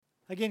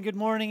Again, good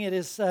morning. It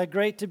is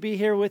great to be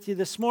here with you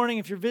this morning.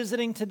 If you're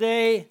visiting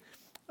today,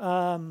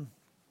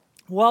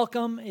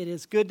 welcome. It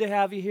is good to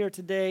have you here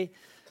today.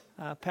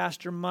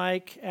 Pastor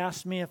Mike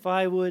asked me if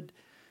I would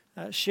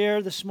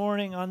share this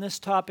morning on this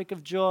topic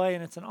of joy,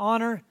 and it's an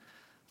honor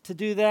to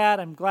do that.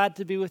 I'm glad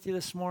to be with you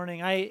this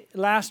morning.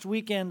 Last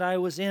weekend I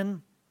was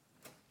in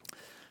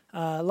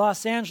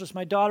Los Angeles.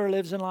 My daughter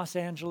lives in Los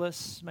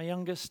Angeles, my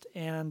youngest,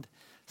 and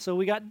so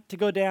we got to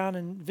go down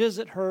and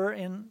visit her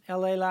in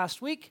LA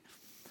last week.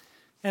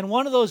 And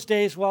one of those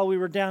days while we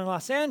were down in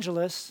Los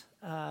Angeles,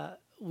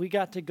 we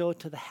got to go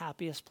to the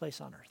happiest place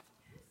on earth.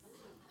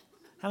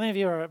 How many of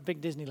you are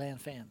big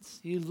Disneyland fans?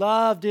 You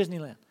love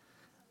Disneyland.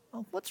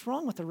 Oh, what's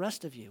wrong with the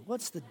rest of you?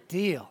 What's the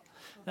deal?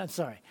 I'm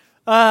sorry.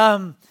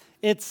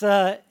 It's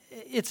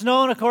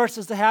known, of course,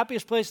 as the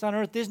happiest place on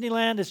earth.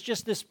 Disneyland is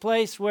just this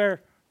place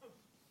where...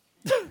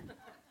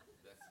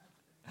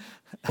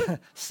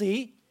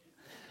 See?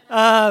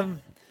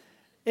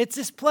 It's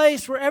this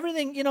place where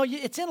everything,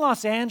 it's in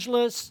Los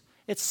Angeles.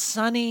 It's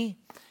sunny.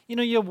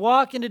 You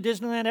walk into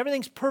Disneyland,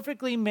 everything's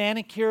perfectly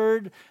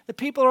manicured. The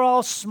people are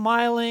all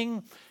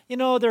smiling.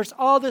 There's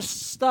all this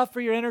stuff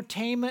for your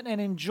entertainment and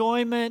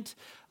enjoyment.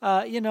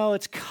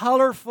 It's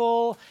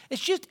colorful.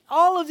 It's just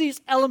all of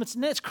these elements.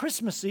 And it's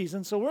Christmas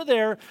season, so we're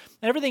there.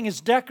 Everything is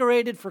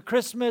decorated for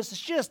Christmas.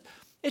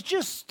 It's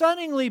just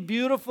stunningly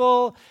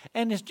beautiful,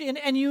 and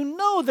you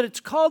know that it's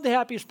called the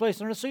happiest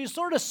place on earth, so you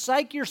sort of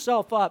psych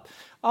yourself up,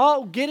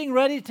 all getting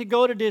ready to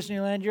go to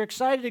Disneyland. You're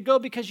excited to go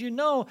because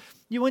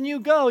when you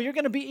go, you're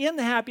going to be in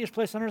the happiest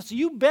place on earth, so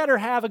you better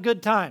have a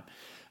good time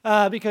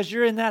because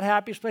you're in that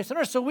happiest place on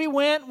earth. So we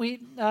went,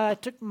 I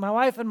took my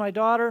wife and my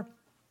daughter,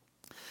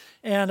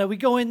 and we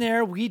go in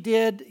there. We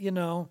did,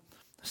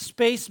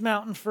 Space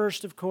Mountain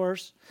first, of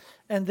course,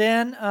 and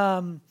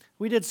then...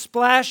 we did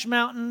Splash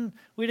Mountain,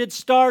 we did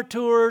Star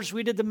Tours,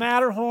 we did the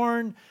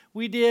Matterhorn,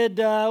 we did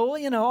all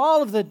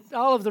of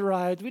the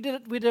rides. We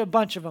did a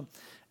bunch of them,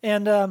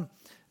 and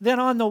then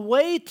on the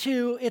way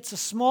to It's a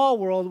Small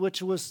World,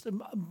 which was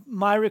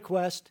my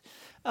request,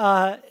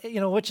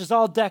 which is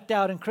all decked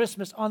out in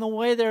Christmas. On the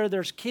way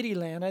there's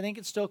Kittyland. I think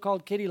it's still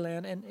called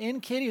Kittyland, and in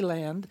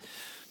Kittyland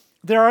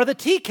there are the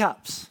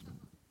teacups.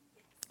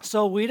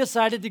 So we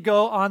decided to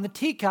go on the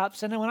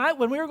teacups, and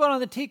when we were going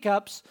on the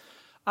teacups,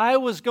 I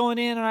was going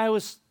in and I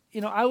was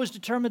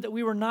determined that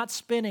we were not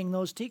spinning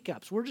those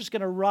teacups. We're just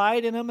going to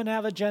ride in them and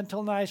have a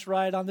gentle, nice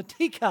ride on the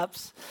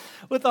teacups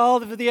with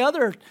all of the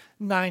other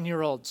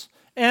 9-year-olds.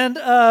 And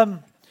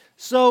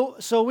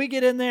so we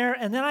get in there,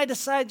 and then I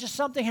decide just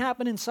something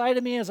happened inside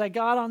of me as I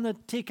got on the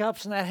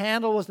teacups, and that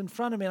handle was in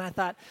front of me, and I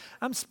thought,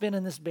 I'm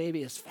spinning this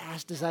baby as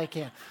fast as I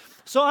can.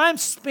 So I'm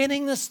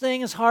spinning this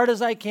thing as hard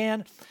as I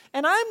can,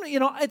 and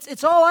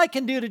it's all I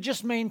can do to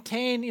just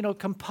maintain,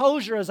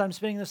 composure as I'm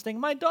spinning this thing.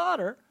 My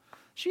daughter,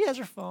 she has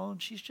her phone.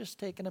 She's just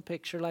taking a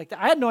picture like that.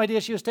 I had no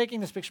idea she was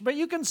taking this picture, but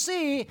you can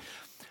see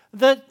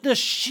the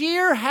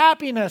sheer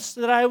happiness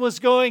that I was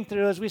going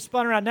through as we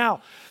spun around.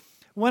 Now,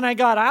 when I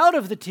got out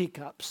of the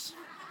teacups,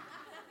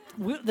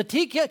 the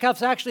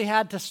teacups actually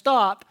had to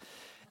stop,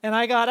 and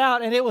I got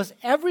out, and it was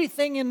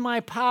everything in my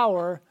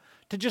power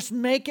to just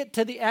make it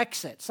to the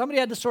exit. Somebody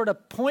had to sort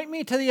of point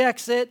me to the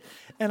exit,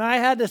 and I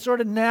had to sort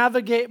of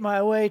navigate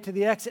my way to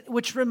the exit,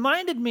 which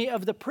reminded me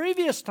of the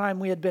previous time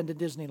we had been to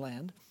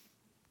Disneyland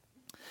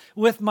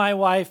with my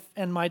wife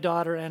and my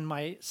daughter and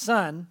my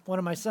son, one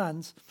of my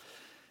sons.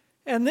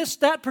 And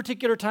that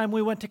particular time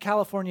we went to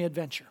California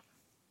Adventure.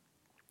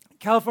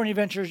 California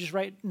Adventure is just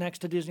right next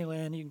to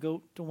Disneyland. You can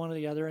go to one or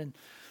the other.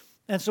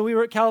 And so we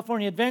were at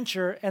California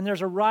Adventure, and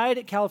there's a ride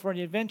at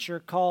California Adventure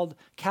called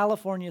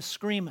California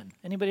Screamin'.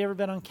 Anybody ever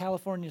been on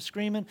California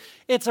Screamin'?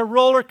 It's a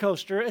roller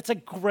coaster. It's a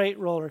great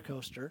roller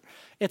coaster.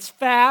 It's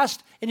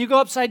fast, and you go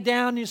upside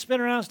down, and you spin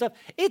around and stuff.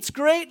 It's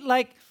great,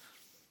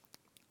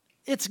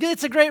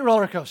 it's a great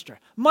roller coaster.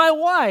 My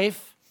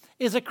wife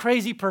is a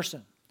crazy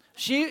person.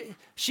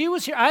 She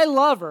was here. I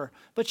love her,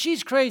 but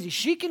she's crazy.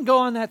 She can go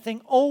on that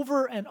thing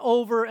over and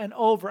over and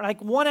over.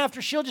 Like one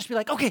after, she'll just be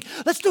like, okay,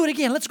 let's do it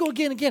again. Let's go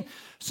again.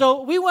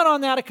 So we went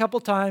on that a couple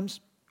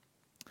times.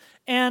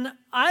 And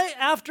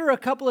after a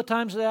couple of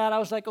times of that, I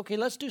was like, okay,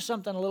 let's do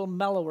something a little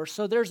mellower.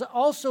 So there's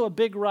also a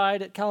big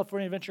ride at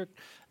California Adventure,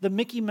 the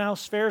Mickey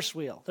Mouse Ferris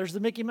wheel. There's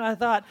the Mickey Mouse. I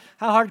thought,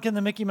 how hard can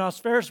the Mickey Mouse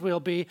Ferris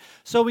wheel be?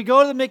 So we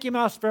go to the Mickey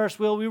Mouse Ferris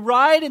wheel. We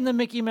ride in the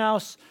Mickey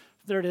Mouse.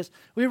 There it is.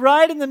 We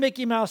ride in the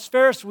Mickey Mouse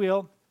Ferris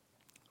wheel.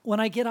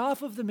 When I get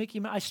off of the Mickey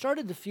Mouse, I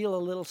started to feel a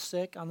little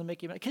sick on the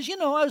Mickey Mouse. Because,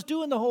 I was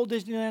doing the whole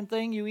Disneyland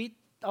thing. You eat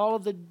all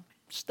of the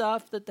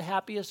stuff, the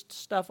happiest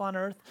stuff on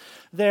earth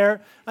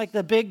there, like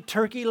the big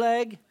turkey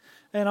leg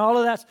and all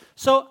of that.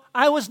 So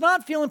I was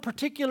not feeling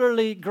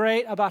particularly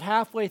great about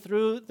halfway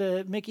through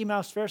the Mickey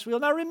Mouse Ferris wheel.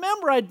 Now,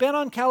 remember, I'd been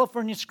on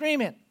California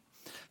Screamin'.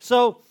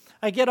 So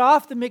I get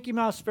off the Mickey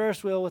Mouse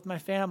Ferris wheel with my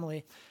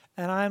family,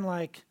 and I'm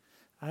like...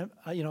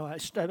 I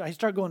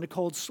start going to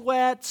cold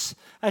sweats.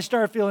 I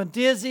start feeling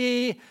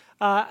dizzy.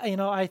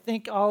 I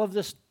think all of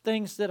the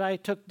things that I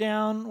took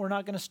down were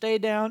not going to stay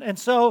down. And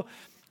so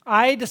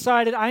I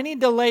decided I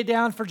need to lay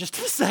down for just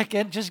a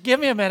second. Just give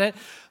me a minute.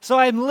 So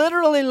I'm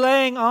literally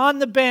laying on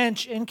the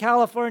bench in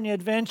California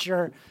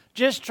Adventure,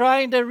 just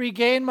trying to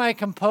regain my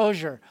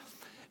composure.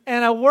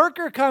 And a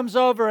worker comes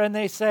over and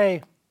they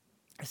say,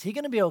 is he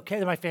going to be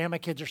okay? My family, my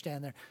kids are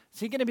standing there. Is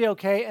he going to be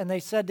okay? And they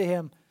said to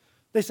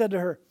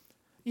her,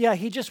 yeah,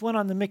 he just went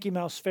on the Mickey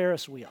Mouse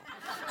Ferris wheel.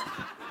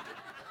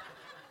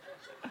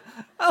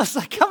 I was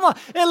like, come on,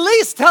 at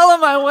least tell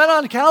him I went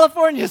on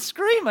California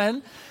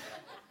Screaming.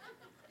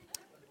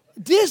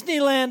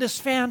 Disneyland is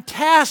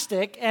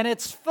fantastic, and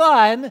it's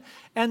fun,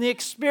 and the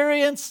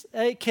experience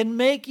can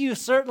make you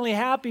certainly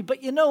happy.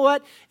 But you know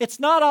what? It's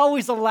not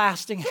always a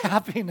lasting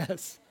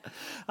happiness.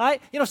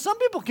 Some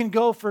people can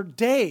go for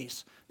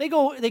days. They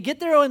get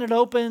there when it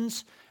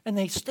opens, and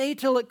they stay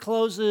till it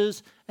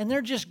closes, and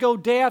they just go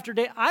day after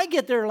day. I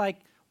get there like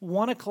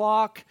 1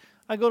 o'clock.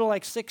 I go to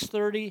like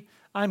 6:30.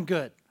 I'm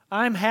good.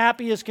 I'm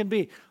happy as can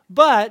be.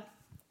 But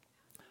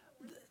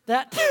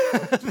that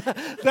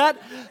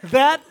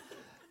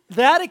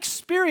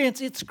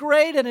experience, it's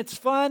great and it's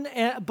fun,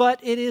 but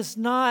it is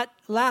not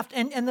laughed.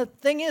 And the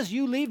thing is,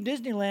 you leave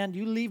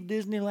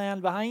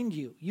Disneyland behind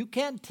you. You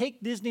can't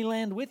take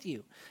Disneyland with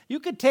you.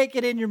 You could take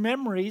it in your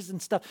memories and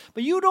stuff,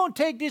 but you don't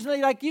take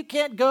Disneyland. Like, you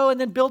can't go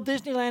and then build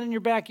Disneyland in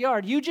your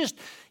backyard.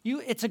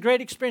 It's a great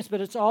experience,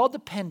 but it's all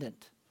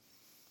dependent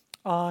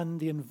on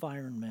the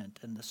environment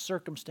and the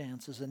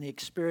circumstances and the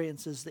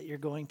experiences that you're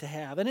going to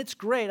have. And it's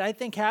great. I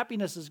think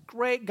happiness is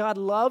great. God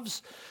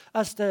loves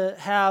us to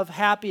have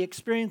happy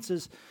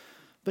experiences.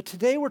 But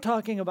today we're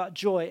talking about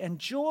joy. And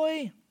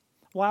joy,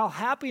 while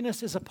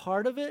happiness is a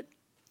part of it,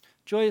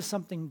 joy is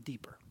something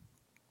deeper.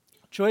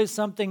 Joy is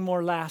something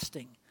more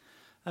lasting.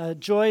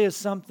 Joy is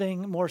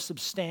something more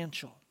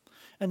substantial.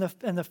 And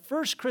the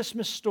first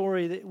Christmas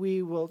story that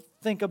we will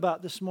think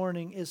about this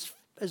morning is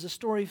a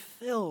story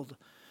filled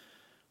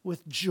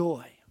with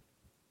joy.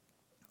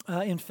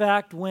 In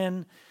fact,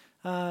 when,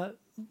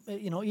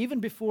 even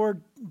before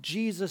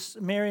Jesus,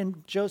 Mary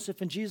and Joseph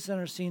and Jesus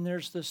enter the scene,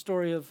 there's the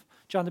story of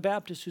John the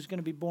Baptist who's going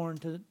to be born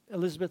to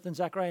Elizabeth and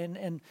Zechariah.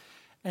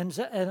 And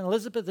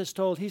Elizabeth is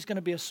told he's going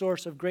to be a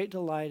source of great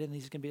delight and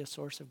he's going to be a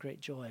source of great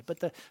joy.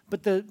 But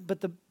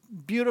the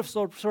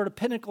beautiful sort of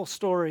pinnacle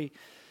story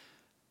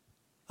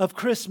of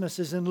Christmas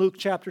is in Luke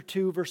chapter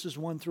 2, verses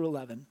 1 through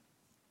 11.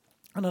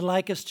 And I'd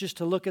like us just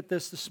to look at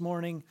this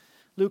morning.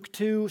 Luke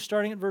 2,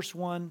 starting at verse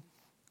 1,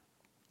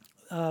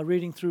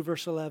 reading through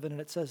verse 11,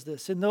 and it says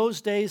this: In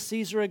those days,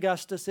 Caesar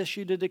Augustus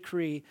issued a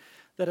decree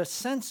that a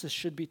census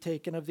should be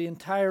taken of the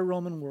entire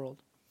Roman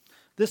world.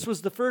 This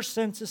was the first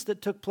census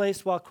that took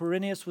place while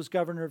Quirinius was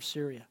governor of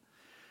Syria.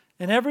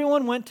 And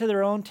everyone went to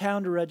their own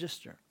town to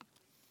register.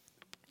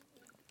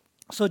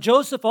 So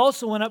Joseph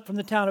also went up from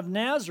the town of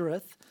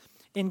Nazareth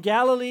in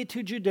Galilee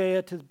to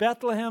Judea, to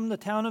Bethlehem, the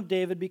town of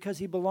David, because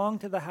he belonged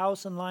to the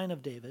house and line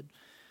of David.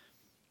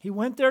 He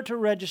went there to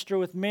register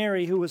with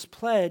Mary, who was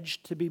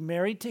pledged to be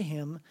married to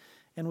him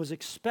and was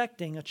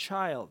expecting a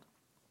child.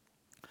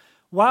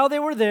 While they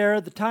were there,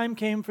 the time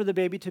came for the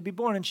baby to be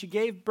born, and she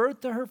gave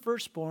birth to her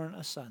firstborn,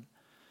 a son.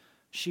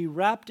 She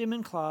wrapped him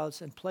in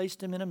cloths and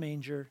placed him in a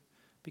manger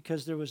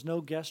because there was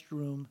no guest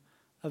room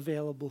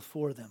available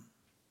for them.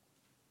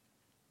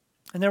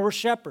 And there were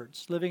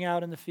shepherds living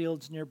out in the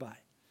fields nearby,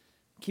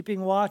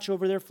 keeping watch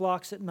over their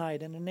flocks at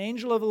night. And an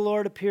angel of the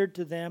Lord appeared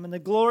to them, and the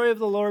glory of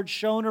the Lord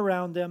shone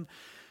around them,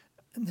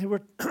 and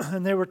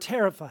they were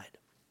terrified.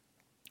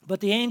 But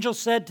the angel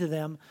said to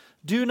them,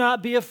 Do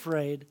not be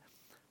afraid,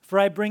 for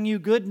I bring you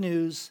good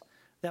news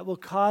that will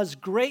cause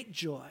great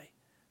joy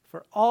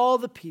for all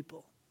the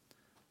people.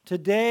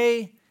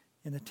 Today,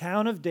 in the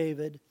town of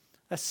David,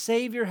 a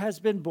Savior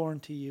has been born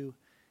to you.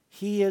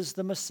 He is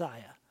the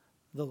Messiah,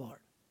 the Lord.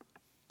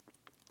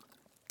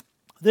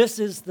 This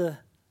is the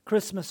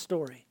Christmas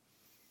story.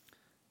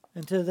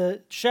 And to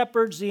the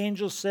shepherds, the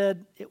angel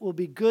said, it will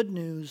be good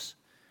news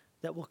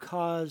that will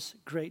cause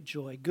great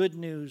joy. Good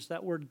news,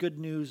 that word good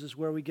news is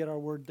where we get our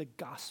word the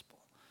gospel.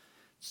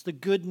 It's the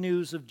good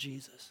news of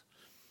Jesus.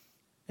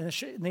 And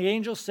the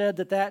angel said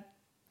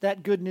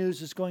that good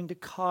news is going to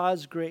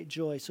cause great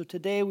joy. So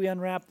today we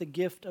unwrap the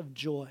gift of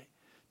joy.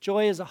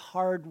 Joy is a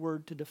hard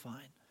word to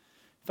define.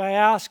 If I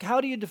ask, how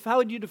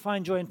would you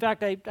define joy? In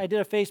fact, I did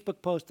a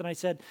Facebook post and I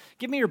said,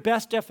 give me your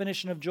best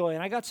definition of joy.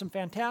 And I got some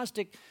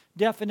fantastic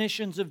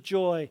definitions of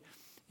joy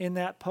in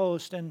that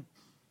post. And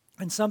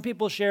some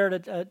people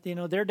shared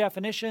their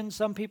definition.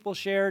 Some people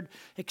shared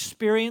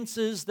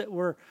experiences that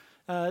were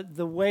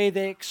the way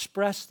they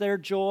express their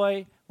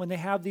joy when they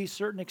have these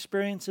certain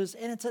experiences.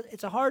 And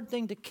it's a hard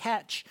thing to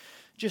catch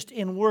just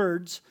in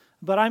words.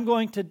 But I'm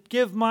going to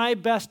give my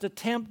best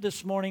attempt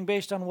this morning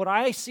based on what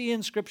I see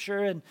in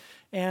Scripture,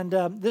 and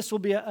this will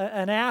be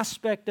an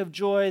aspect of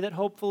joy that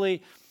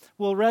hopefully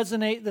will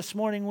resonate this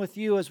morning with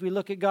you as we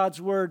look at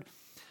God's Word.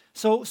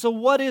 So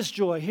what is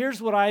joy?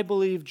 Here's what I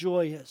believe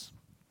joy is.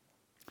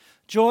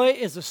 Joy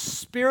is a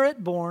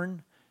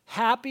Spirit-born,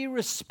 happy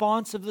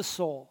response of the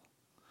soul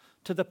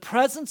to the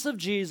presence of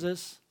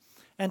Jesus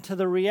and to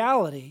the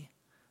reality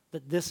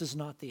that this is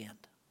not the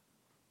end.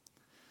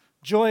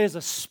 Joy is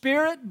a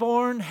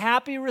spirit-born,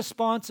 happy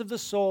response of the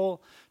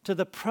soul to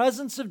the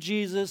presence of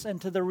Jesus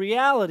and to the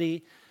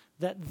reality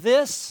that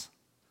this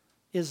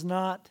is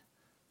not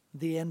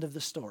the end of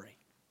the story.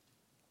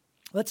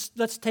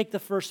 Let's take the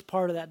first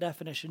part of that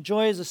definition.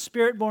 Joy is a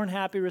spirit-born,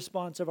 happy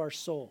response of our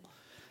soul.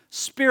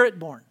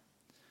 Spirit-born.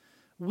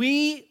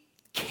 We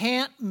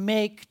can't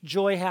make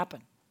joy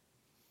happen.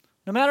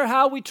 No matter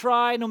how we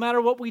try, no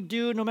matter what we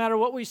do, no matter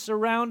what we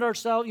surround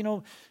ourselves,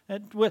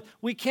 with,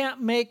 we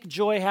can't make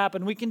joy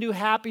happen. We can do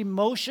happy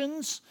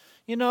motions,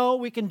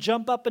 we can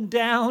jump up and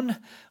down,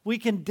 we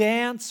can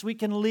dance, we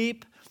can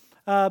leap,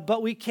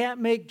 but we can't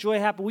make joy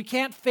happen. We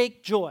can't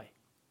fake joy.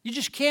 You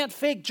just can't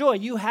fake joy.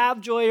 You have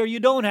joy or you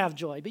don't have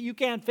joy, but you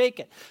can't fake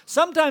it.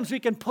 Sometimes we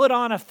can put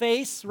on a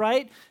face,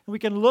 right? We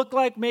can look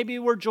like maybe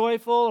we're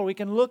joyful or we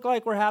can look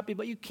like we're happy,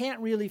 but you can't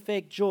really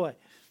fake joy.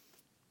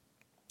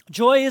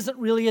 Joy isn't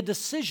really a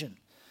decision.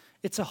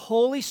 It's a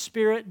Holy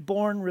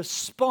Spirit-born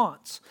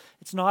response.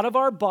 It's not of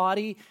our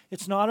body.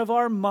 It's not of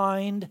our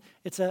mind.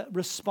 It's a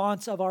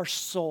response of our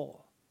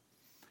soul.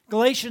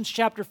 Galatians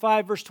chapter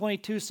 5, verse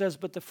 22 says,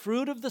 "But the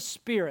fruit of the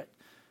Spirit,"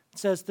 it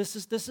says this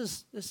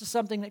is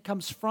something that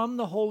comes from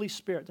the Holy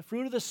Spirit. The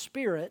fruit of the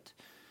Spirit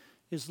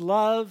is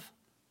love,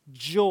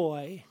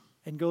 joy,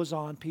 and goes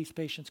on, peace,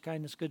 patience,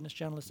 kindness, goodness,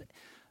 gentleness.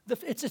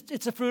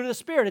 It's a fruit of the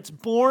Spirit. It's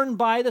born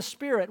by the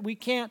Spirit. We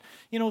can't,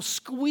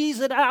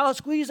 squeeze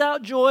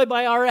out joy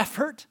by our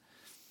effort.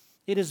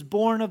 It is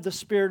born of the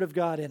Spirit of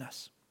God in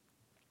us.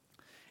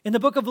 In the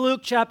book of Luke,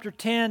 chapter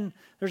 10,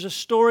 there's a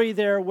story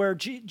there where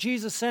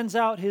Jesus sends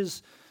out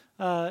his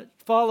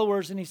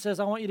followers and he says,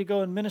 I want you to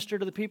go and minister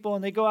to the people.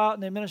 And they go out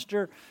and they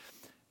minister.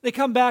 They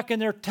come back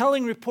and they're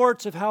telling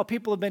reports of how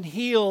people have been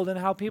healed and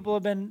how people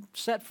have been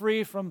set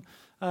free from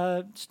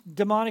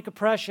demonic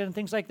oppression and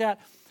things like that,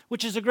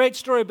 which is a great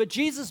story. But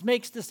Jesus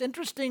makes this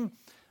interesting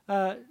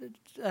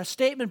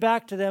statement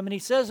back to them. And he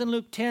says in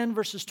Luke 10,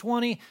 verses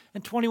 20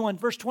 and 21,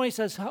 verse 20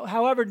 says,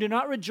 however, do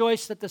not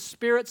rejoice that the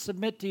spirits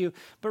submit to you,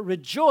 but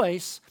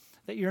rejoice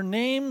that your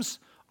names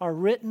are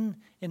written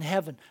in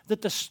heaven.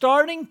 That the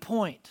starting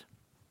point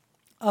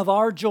of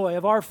our joy,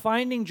 of our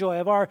finding joy,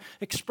 of our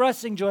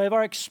expressing joy, of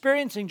our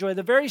experiencing joy,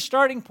 the very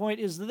starting point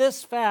is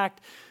this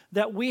fact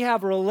that we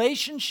have a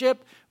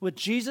relationship with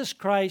Jesus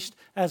Christ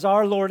as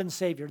our Lord and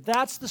Savior.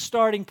 That's the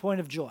starting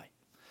point of joy.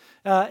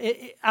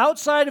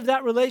 Outside of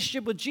that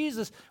relationship with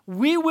Jesus,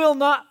 we will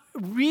not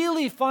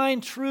really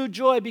find true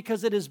joy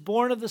because it is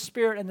born of the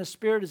Spirit and the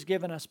Spirit is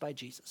given us by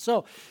Jesus.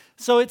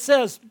 So it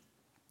says,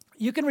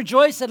 you can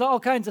rejoice at all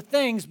kinds of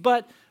things,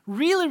 but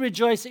really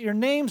rejoice that your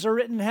names are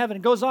written in heaven.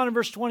 It goes on in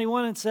verse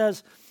 21 and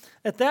says,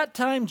 at that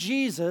time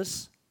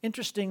Jesus,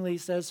 interestingly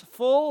says,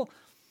 full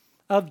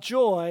of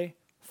joy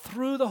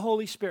through the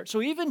Holy Spirit.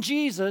 So even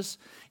Jesus,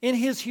 in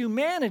his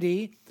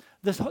humanity,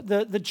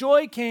 the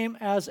joy came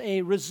as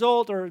a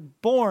result or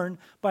born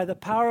by the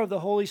power of the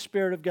Holy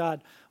Spirit of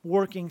God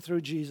working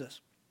through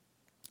Jesus.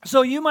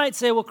 So you might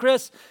say, well,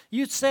 Chris,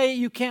 you say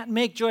you can't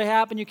make joy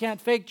happen, you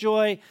can't fake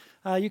joy,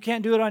 you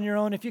can't do it on your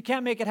own. If you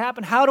can't make it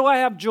happen, how do I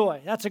have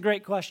joy? That's a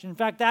great question. In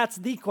fact, that's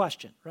the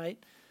question, right?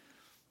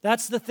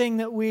 That's the thing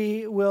that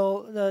we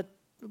will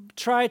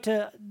try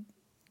to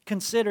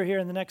consider here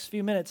in the next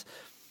few minutes.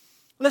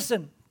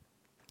 Listen,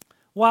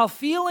 while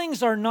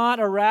feelings are not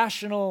a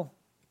rational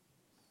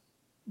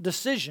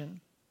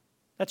decision,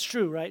 that's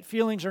true, right?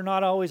 Feelings are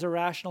not always a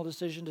rational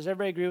decision. Does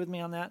everybody agree with me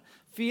on that?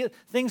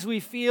 Things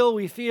we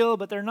feel,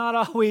 but they're not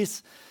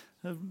always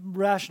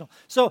rational.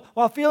 So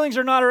while feelings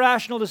are not a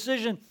rational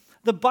decision,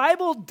 the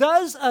Bible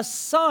does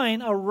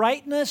assign a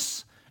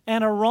rightness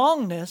and a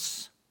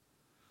wrongness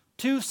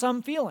to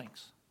some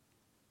feelings.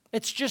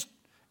 It's just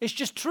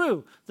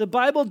true. The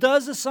Bible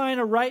does assign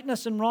a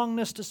rightness and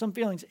wrongness to some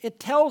feelings. It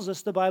tells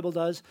us, the Bible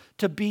does,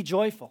 to be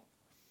joyful.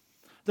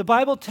 The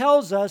Bible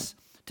tells us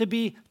to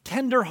be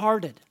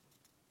tender-hearted.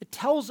 It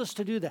tells us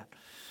to do that.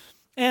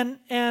 And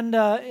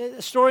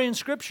a story in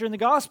Scripture, in the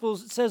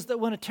Gospels, it says that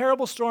when a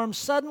terrible storm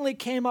suddenly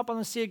came up on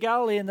the Sea of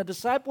Galilee and the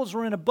disciples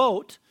were in a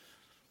boat,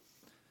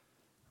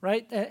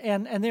 right,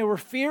 and they were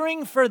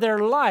fearing for their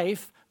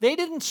life, they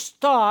didn't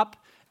stop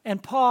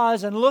and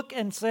pause and look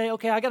and say,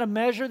 okay, I got to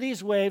measure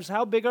these waves.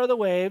 How big are the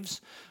waves?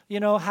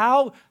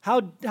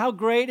 How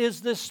great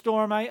is this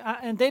storm?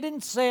 And they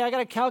didn't say, I got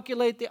to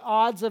calculate the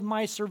odds of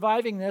my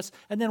surviving this.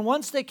 And then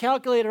once they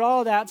calculated all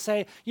of that,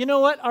 say, you know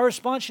what? Our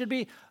response should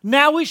be,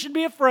 now we should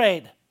be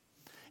afraid.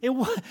 It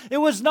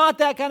was not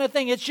that kind of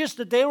thing. It's just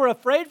that they were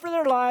afraid for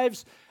their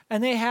lives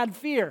and they had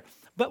fear.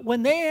 But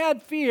when they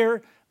had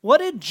fear, what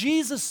did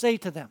Jesus say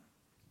to them?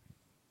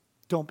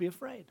 Don't be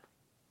afraid.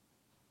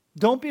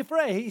 Don't be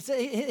afraid.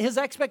 His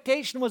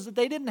expectation was that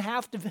they didn't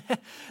have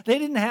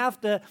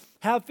to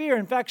have fear.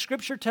 In fact,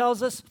 Scripture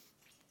tells us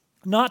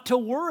not to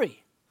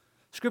worry.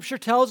 Scripture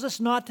tells us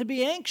not to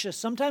be anxious.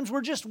 Sometimes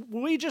we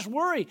just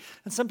worry,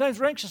 and sometimes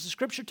we're anxious. The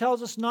Scripture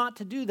tells us not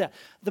to do that.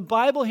 The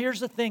Bible, here's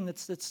the thing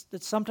that's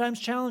sometimes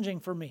challenging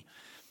for me.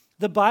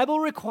 The Bible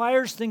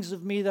requires things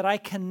of me that I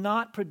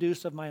cannot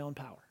produce of my own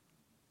power.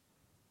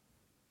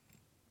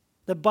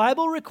 The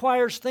Bible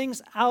requires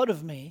things out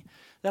of me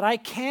that I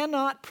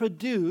cannot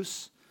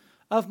produce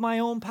of my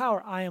own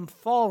power. I am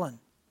fallen.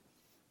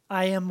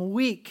 I am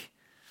weak.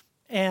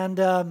 And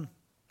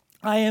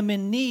I am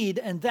in need.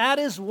 And that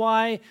is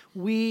why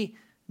we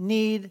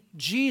need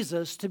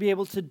Jesus to be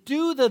able to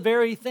do the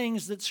very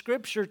things that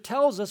Scripture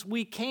tells us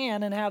we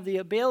can and have the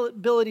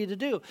ability to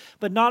do.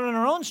 But not in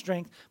our own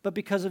strength, but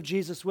because of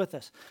Jesus with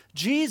us.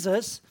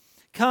 Jesus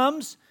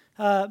comes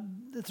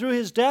through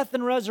his death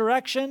and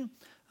resurrection.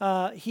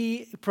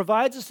 He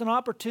provides us an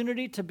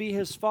opportunity to be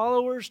his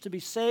followers, to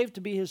be saved,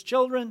 to be his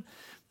children.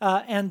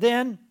 And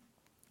then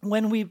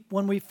when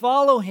we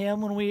follow him,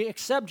 when we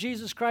accept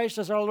Jesus Christ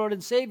as our Lord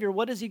and Savior,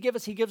 what does he give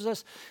us? He gives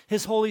us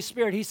his Holy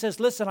Spirit. He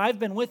says, listen, I've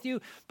been with you,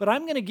 but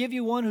I'm going to give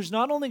you one who's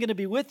not only going to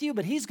be with you,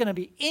 but he's going to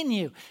be in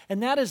you.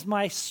 And that is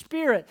my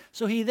Spirit.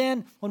 So he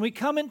then, when we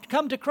come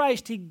to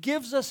Christ, he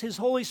gives us his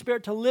Holy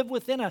Spirit to live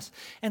within us.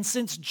 And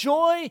since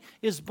joy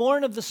is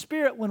born of the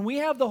Spirit, when we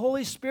have the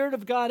Holy Spirit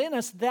of God in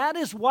us, that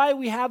is why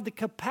we have the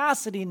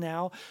capacity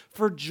now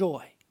for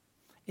joy.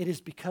 It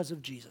is because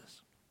of Jesus.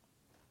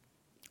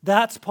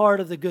 That's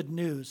part of the good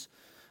news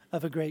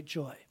of a great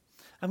joy.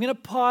 I'm going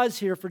to pause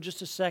here for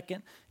just a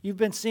second. You've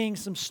been seeing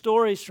some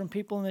stories from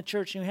people in the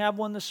church. You have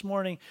one this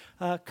morning,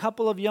 a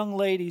couple of young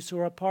ladies who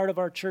are a part of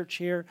our church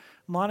here,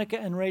 Monica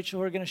and Rachel,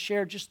 who are going to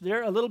share just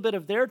a little bit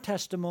of their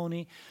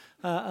testimony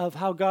of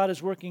how God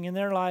is working in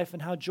their life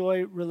and how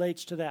joy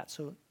relates to that.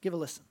 So give a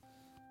listen.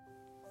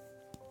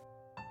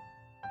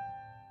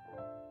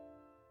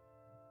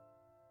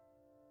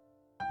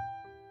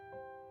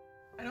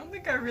 I don't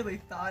think I really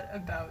thought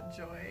about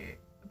joy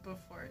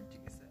before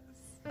Jesus.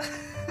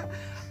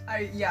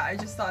 I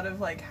just thought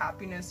of like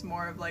happiness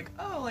more of like,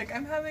 oh, like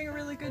I'm having a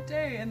really good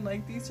day and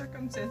like these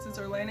circumstances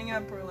are lining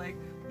up or like,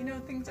 you know,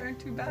 things aren't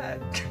too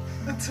bad.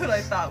 That's what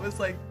I thought was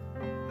like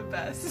the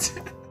best.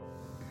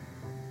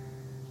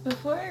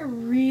 Before I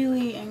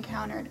really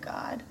encountered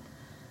God,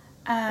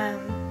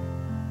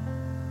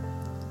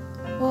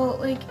 well,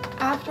 like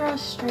after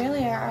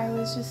Australia, I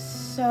was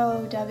just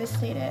so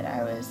devastated.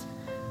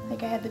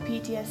 I had the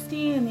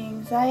PTSD and the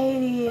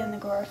anxiety and the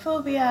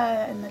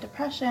agoraphobia and the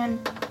depression.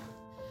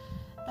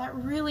 That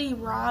really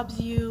robs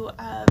you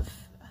of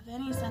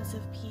any sense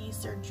of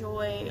peace or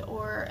joy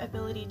or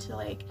ability to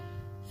like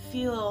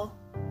feel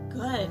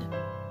good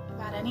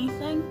about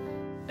anything.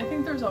 I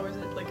think there's always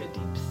a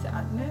deep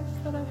sadness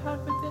that I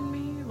had within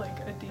me, like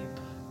a deep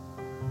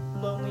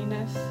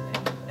loneliness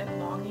and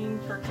longing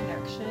for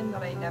connection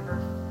that I never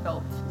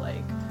felt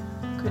like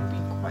could be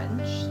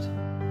quenched.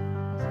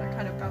 So I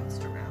kind of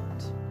bounced around,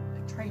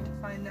 trying to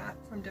find that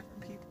from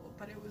different people,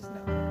 but it was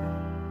never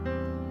fully there.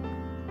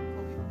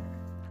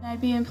 I'd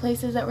be in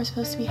places that were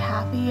supposed to be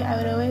happy. I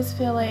would always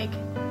feel like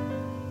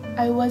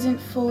I wasn't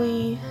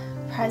fully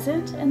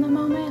present in the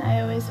moment.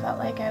 I always felt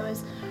like I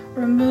was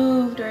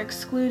removed or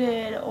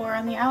excluded or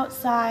on the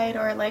outside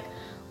or like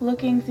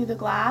looking through the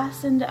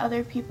glass into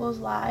other people's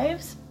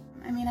lives.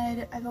 I mean,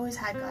 I've always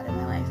had God in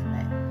my life,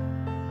 but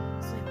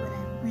it's like when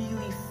I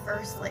really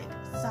first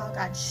saw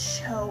God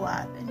show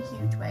up in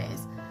huge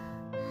ways.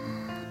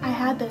 I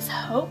had this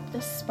hope,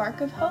 this spark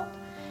of hope,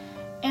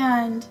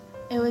 and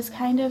it was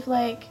kind of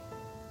like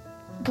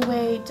the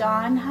way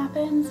dawn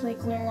happens,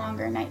 like no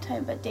longer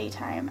nighttime but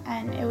daytime,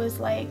 and it was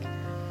like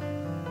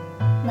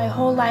my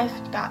whole life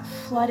got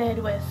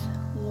flooded with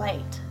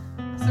light.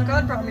 So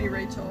God brought me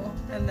Rachel,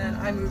 and then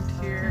I moved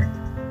here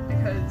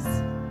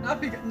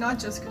not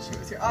just because she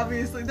was here.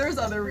 Obviously, there's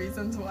other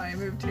reasons why I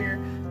moved here,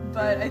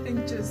 but I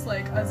think just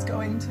us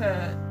going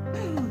to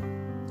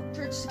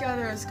church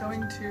together, us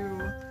going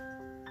to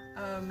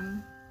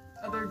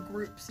other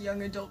groups,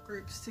 young adult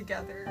groups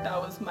together. That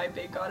was my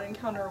big God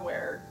encounter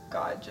where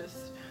God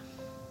just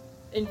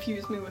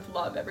infused me with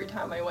love every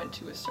time I went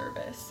to a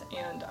service,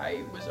 and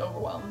I was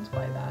overwhelmed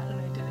by that, and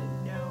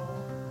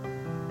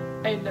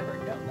I had never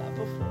known that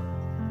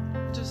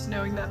before. Just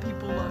knowing that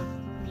people love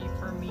me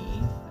for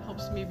me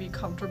helps me be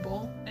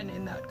comfortable, and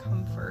in that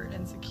comfort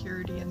and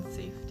security and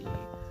safety,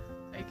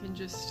 I can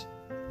just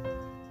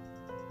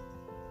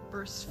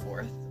burst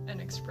forth and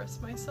express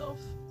myself.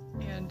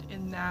 And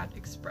in that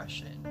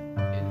expression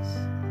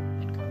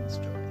comes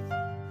joy.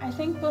 I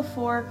think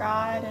before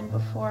God and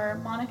before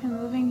Monica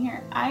moving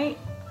here, I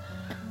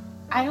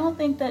don't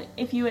think that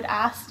if you had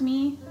asked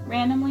me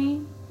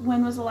randomly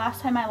when was the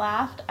last time I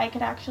laughed, I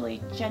could actually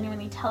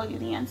genuinely tell you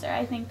the answer.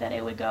 I think that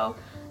it would go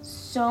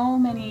such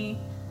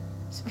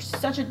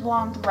a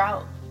long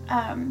drought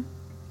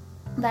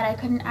that I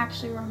couldn't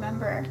actually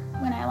remember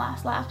when I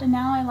last laughed, and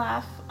now I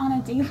laugh on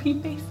a daily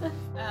basis.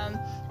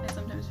 I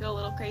sometimes feel a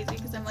little crazy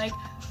because I'm like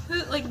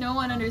no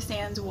one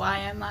understands why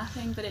I'm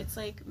laughing, but it's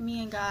like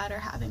me and God are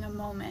having a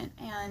moment,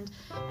 and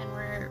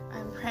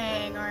I'm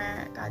praying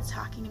or God's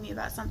talking to me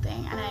about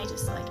something, and I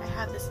just I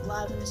have this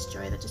love and this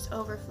joy that just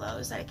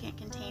overflows that I can't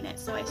contain it,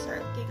 so I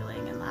start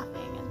giggling and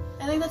laughing, and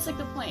I think that's the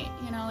point,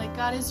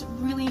 God is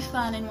really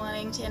fun and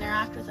wanting to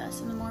interact with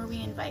us, and the more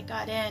we invite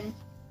God in,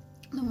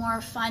 the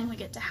more fun we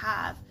get to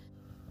have.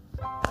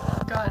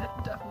 God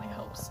definitely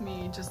helps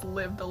me just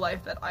live the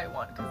life that I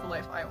want, because the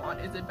life I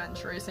want is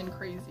adventurous and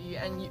crazy,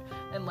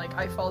 and like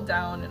I fall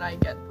down and I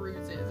get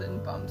bruises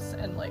and bumps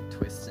and like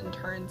twists and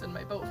turns and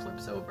my boat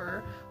flips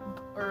over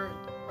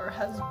or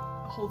has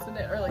holes in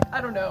it, or like,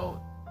 I don't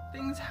know,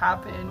 things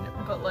happen,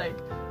 but like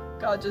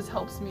God just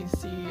helps me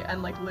see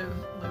and like live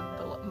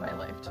my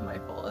life to my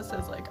fullest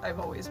as like I've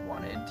always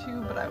wanted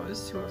to, but I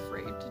was too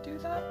afraid to do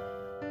that.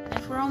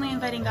 If we're only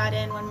inviting God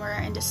in when we're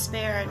in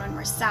despair and when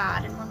we're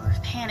sad and when we're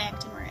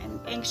panicked and we're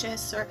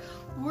anxious or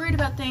worried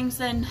about things,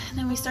 then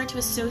we start to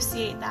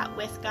associate that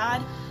with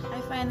God.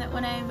 I find that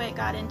when I invite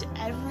God into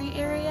every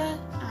area,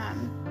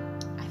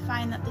 I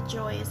find that the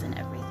joy is in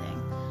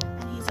everything,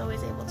 and He's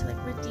always able to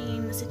like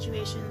redeem the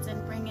situations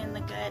and bring in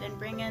the good and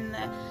bring in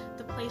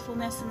the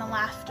playfulness and the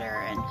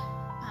laughter, and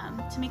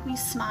to make me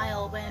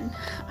smile when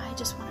I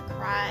just want to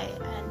cry,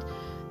 and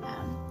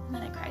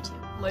then I cry too.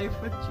 Life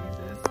with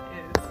Jesus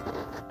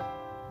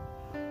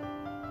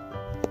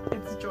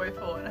it's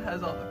joyful and it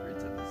has all the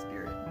fruits of the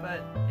Spirit,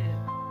 but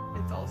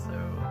it's also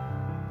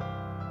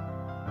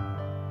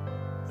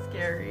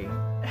scary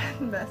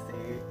and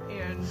messy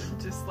and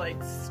just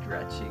like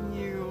stretching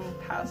you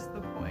past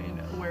the point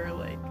where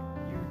like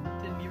you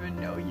didn't even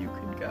know you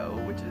could go,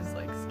 which is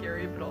like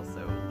scary but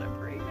also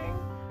liberating.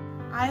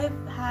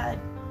 I've had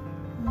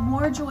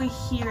more joy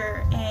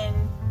here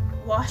in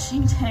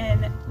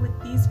Washington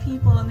with these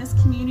people in this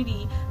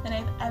community than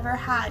I've ever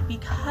had,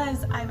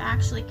 because I'm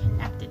actually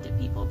connected to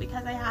people,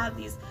 because I have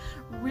these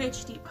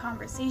rich, deep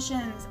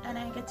conversations, and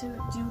I get to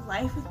do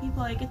life with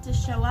people. I get to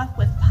show up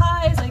with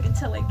pies, I get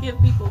to like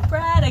give people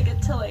bread, I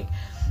get to like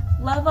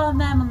love on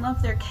them and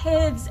love their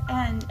kids,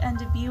 and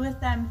to be with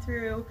them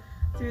through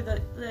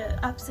the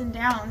ups and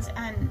downs,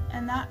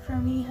 and that for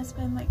me has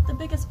been like the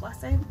biggest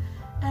blessing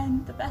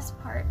and the best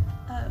part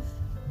of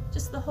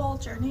just the whole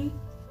journey.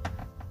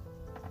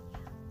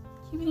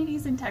 Community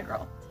is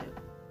integral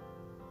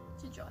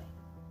to joy.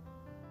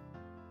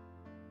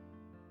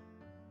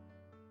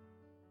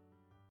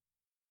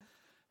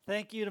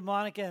 Thank you to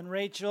Monica and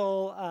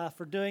Rachel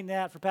for doing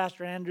that, for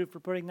Pastor Andrew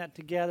for putting that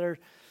together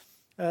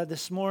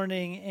this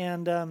morning.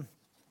 And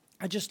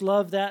I just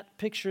love that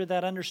picture,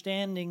 that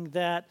understanding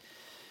that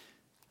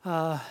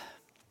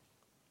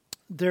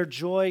their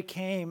joy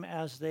came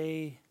as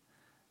they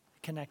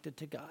connected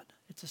to God.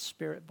 It's a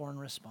Spirit-born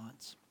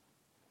response.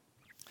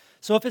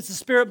 So if it's a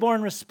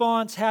Spirit-born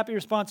response, happy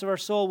response of our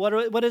soul,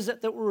 what is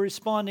it that we're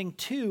responding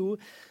to?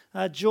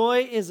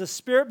 Joy is a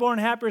Spirit-born,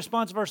 happy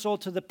response of our soul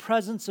to the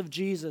presence of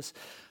Jesus.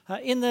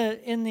 In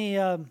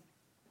the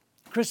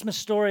Christmas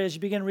story, as you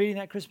begin reading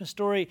that Christmas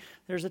story,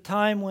 there's a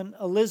time when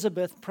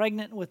Elizabeth,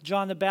 pregnant with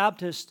John the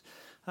Baptist,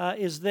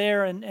 is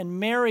there, and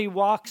Mary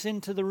walks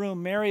into the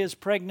room. Mary is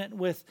pregnant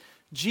with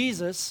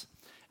Jesus.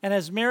 And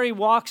as Mary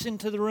walks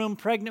into the room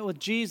pregnant with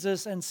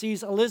Jesus and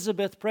sees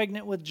Elizabeth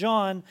pregnant with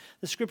John,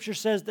 the scripture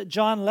says that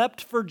John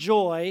leapt for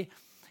joy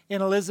in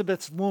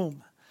Elizabeth's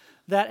womb.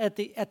 That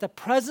at the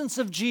presence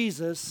of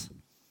Jesus,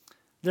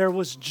 there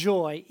was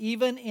joy,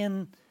 even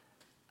in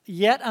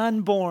yet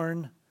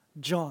unborn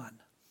John.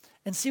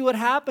 And see, what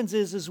happens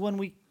is when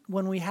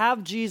we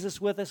have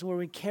Jesus with us, when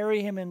we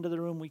carry him into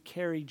the room, we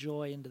carry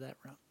joy into that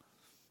room.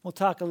 We'll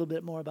talk a little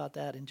bit more about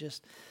that in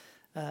just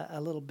a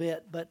little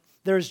bit, but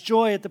there's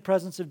joy at the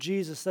presence of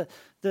Jesus.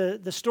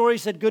 The story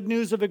said, good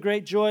news of a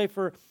great joy,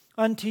 for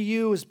unto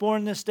you is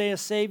born this day a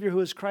Savior who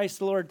is Christ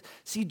the Lord.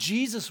 See,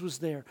 Jesus was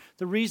there.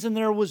 The reason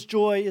there was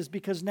joy is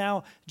because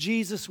now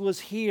Jesus was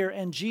here,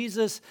 and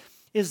Jesus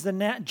is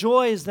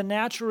joy is the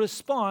natural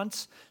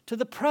response to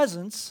the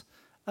presence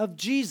of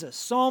Jesus.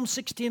 Psalm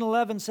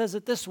 16:11 says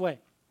it this way: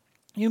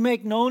 you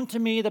make known to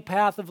me the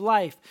path of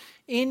life.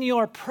 In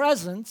your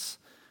presence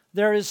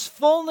there is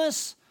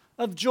fullness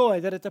of joy.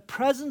 That at the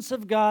presence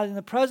of God, in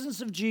the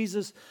presence of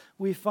Jesus,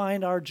 we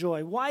find our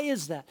joy. Why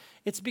is that?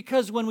 It's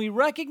because when we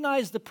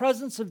recognize the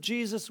presence of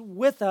Jesus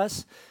with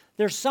us,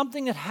 there's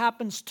something that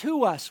happens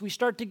to us. We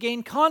start to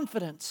gain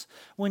confidence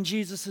when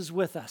Jesus is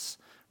with us,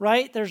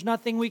 right? There's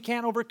nothing we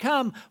can't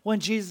overcome when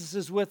Jesus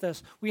is with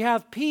us. We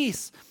have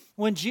peace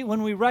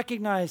when we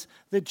recognize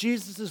that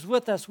Jesus is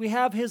with us. We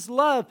have his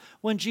love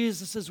when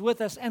Jesus is with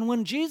us. And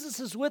when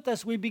Jesus is with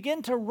us, we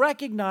begin to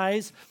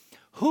recognize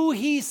who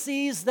he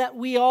sees that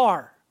we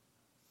are.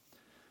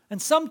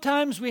 And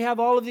sometimes we have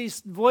all of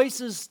these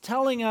voices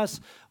telling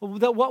us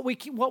that what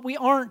we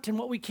aren't and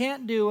what we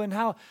can't do and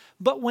how.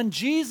 But when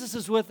Jesus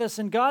is with us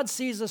and God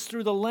sees us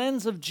through the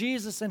lens of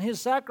Jesus and his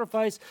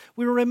sacrifice,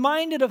 we're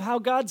reminded of how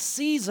God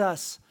sees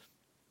us,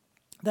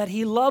 that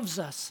he loves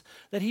us,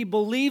 that he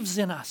believes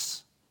in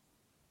us.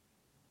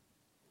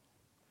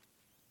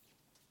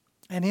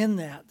 And in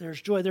that,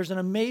 there's joy. There's an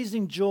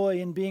amazing joy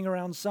in being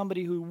around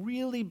somebody who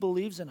really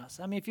believes in us.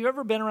 I mean, if you've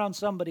ever been around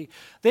somebody,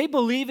 they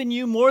believe in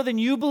you more than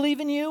you believe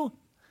in you.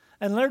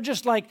 And they're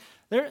just like,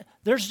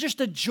 there's just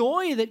a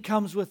joy that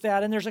comes with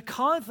that. And there's a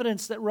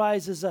confidence that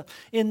rises up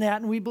in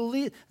that. And we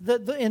believe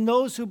that in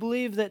those who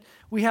believe that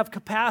we have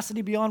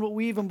capacity beyond what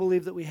we even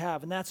believe that we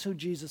have. And that's who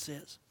Jesus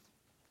is.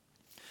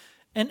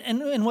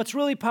 And what's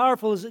really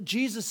powerful is that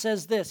Jesus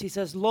says this. He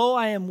says, lo,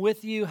 I am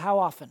with you how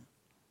often?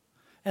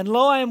 And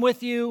lo, I am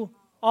with you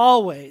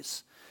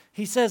always.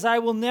 He says, I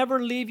will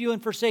never leave you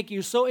and forsake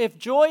you. So if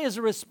joy is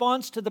a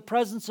response to the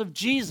presence of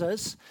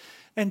Jesus,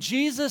 and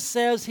Jesus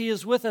says he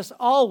is with us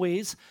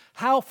always,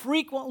 how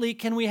frequently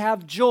can we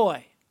have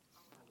joy?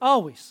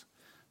 Always.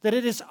 That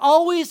it is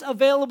always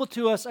available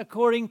to us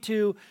according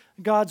to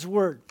God's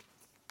word.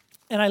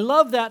 And I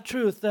love that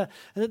truth.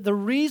 The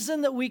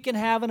reason that we can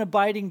have an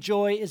abiding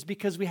joy is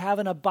because we have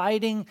an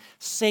abiding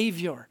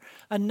Savior.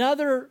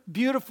 Another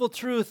beautiful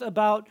truth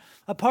about,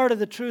 a part of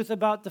the truth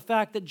about the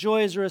fact that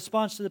joy is a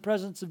response to the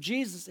presence of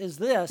Jesus is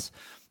this,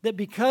 that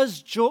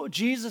because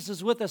Jesus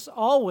is with us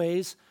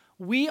always,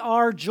 we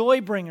are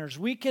joy bringers.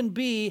 We can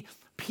be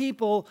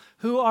people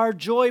who are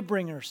joy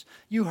bringers.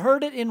 You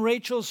heard it in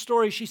Rachel's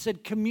story. She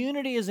said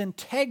community is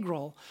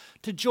integral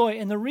to joy.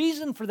 And the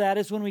reason for that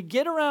is when we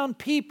get around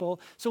people,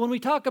 so when we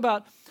talk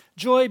about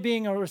joy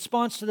being a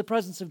response to the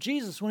presence of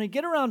Jesus, when we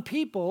get around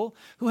people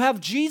who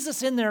have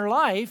Jesus in their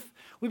life,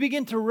 we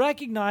begin to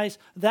recognize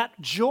that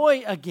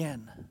joy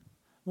again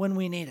when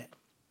we need it.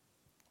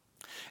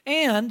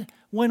 And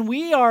when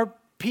we are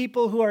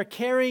people who are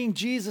carrying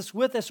Jesus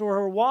with us or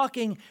are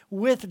walking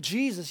with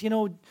Jesus,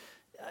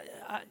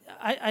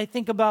 I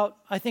think about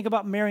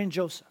Mary and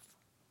Joseph,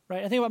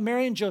 right? I think about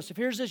Mary and Joseph.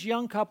 Here's this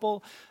young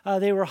couple.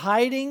 They were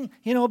hiding,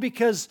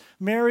 because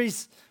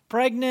Mary's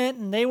pregnant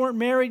and they weren't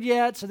married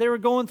yet, so they were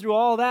going through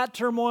all that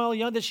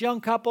turmoil. This young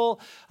couple,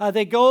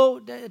 they go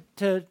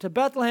to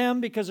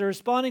Bethlehem because they're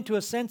responding to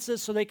a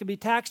census so they can be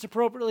taxed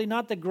appropriately.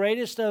 Not the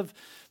greatest of,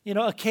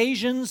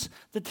 occasions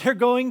that they're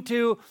going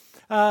to.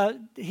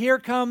 Here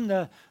come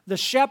the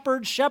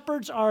shepherds.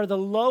 Shepherds are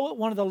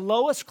one of the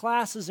lowest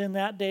classes in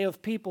that day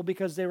of people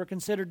because they were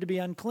considered to be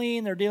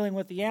unclean. They're dealing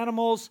with the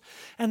animals.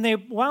 And they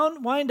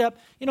wind up,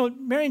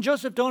 Mary and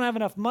Joseph don't have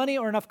enough money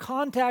or enough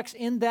contacts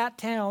in that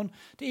town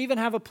to even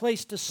have a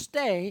place to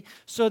stay.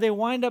 So they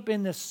wind up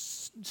in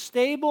this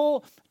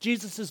stable.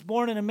 Jesus is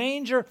born in a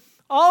manger.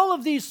 All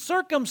of these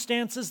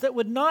circumstances that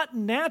would not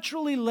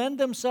naturally lend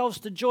themselves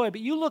to joy.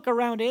 But you look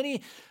around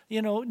any,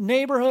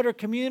 neighborhood or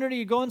community,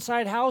 you go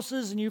inside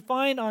houses and you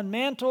find on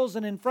mantles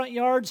and in front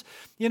yards,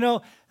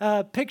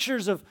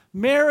 pictures of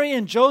Mary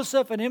and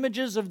Joseph and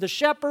images of the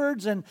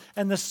shepherds and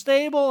the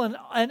stable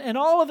and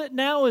all of it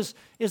now is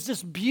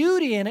this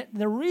beauty in it.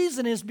 And the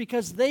reason is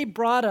because they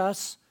brought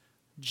us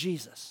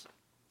Jesus.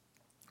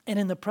 And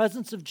in the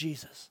presence of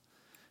Jesus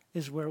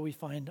is where we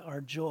find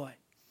our joy.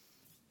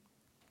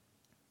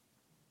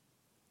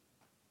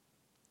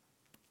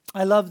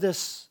 I love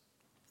this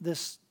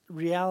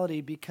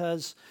reality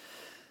because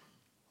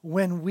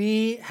when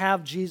we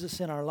have Jesus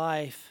in our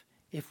life,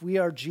 if we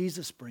are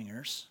Jesus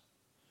bringers,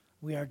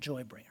 we are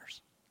joy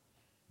bringers.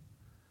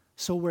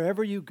 So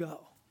wherever you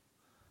go,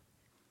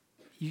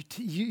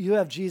 you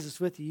have Jesus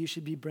with you, you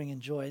should be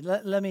bringing joy.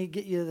 Let me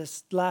get you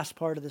this last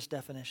part of this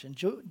definition.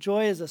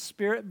 Joy is a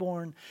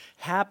spirit-born,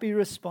 happy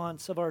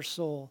response of our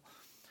soul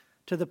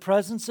to the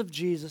presence of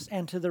Jesus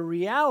and to the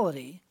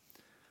reality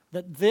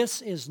that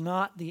this is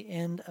not the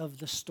end of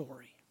the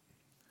story.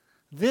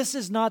 This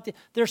is not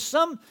there's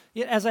some,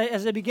 as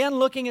I began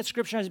looking at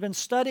Scripture, as I've been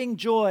studying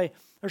joy,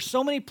 there's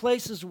so many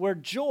places where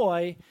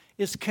joy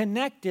is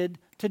connected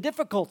to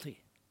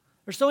difficulty.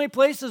 There's so many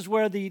places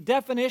where the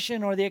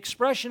definition or the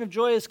expression of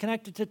joy is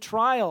connected to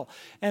trial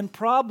and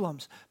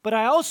problems. But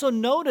I also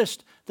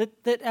noticed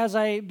that as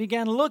I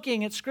began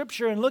looking at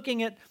Scripture and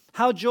looking at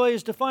how joy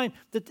is defined,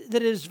 that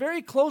it is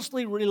very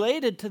closely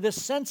related to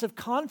this sense of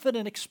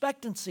confident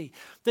expectancy,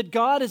 that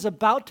God is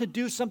about to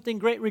do something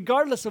great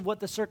regardless of what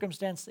the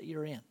circumstance that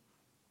you're in.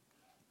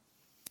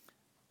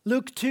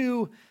 Luke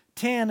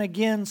 2:10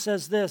 again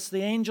says this,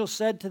 the angel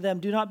said to them,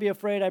 do not be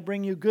afraid, I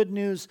bring you good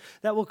news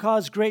that will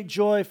cause great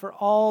joy for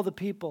all the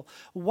people.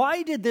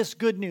 Why did this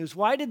good news,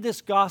 why did this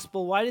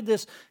gospel, why did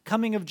this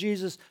coming of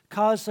Jesus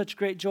cause such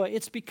great joy?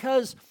 It's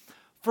because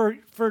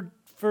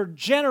for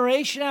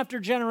generation after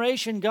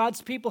generation,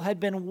 God's people had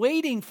been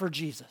waiting for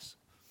Jesus.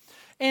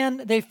 And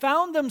they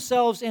found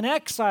themselves in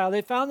exile.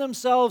 They found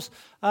themselves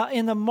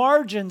in the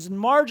margins and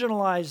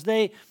marginalized.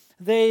 They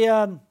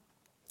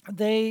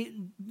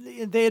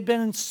had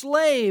been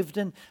enslaved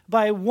and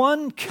by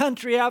one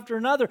country after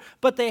another,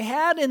 but they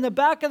had in the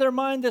back of their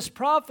mind this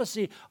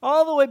prophecy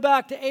all the way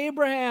back to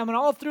Abraham and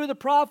all through the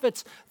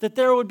prophets that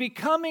there would be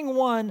coming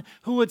one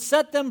who would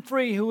set them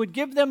free, who would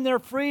give them their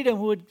freedom,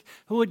 who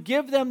would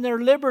give them their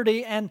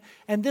liberty, and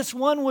this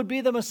one would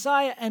be the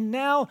Messiah. And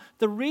now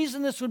the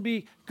reason this would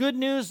be good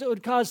news that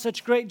would cause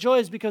such great joy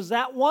is because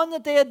that one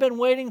that they had been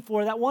waiting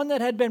for, that one that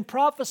had been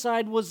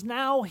prophesied, was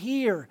now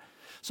here.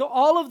 So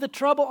all of the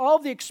trouble, all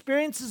of the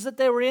experiences that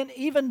they were in,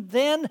 even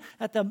then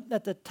at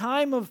the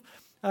time of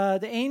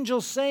the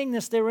angels saying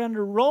this, they were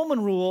under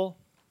Roman rule.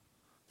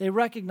 They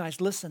recognized,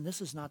 listen,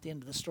 this is not the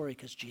end of the story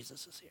because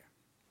Jesus is here.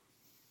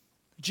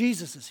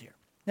 Jesus is here.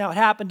 Now, it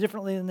happened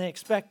differently than they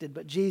expected,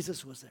 but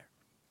Jesus was there.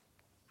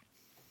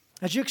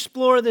 As you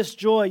explore this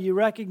joy, you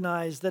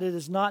recognize that it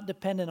is not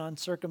dependent on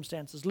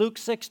circumstances. Luke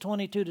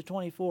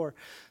 6:22-24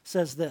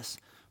 says this,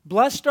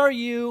 blessed are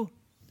you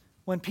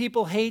when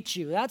people hate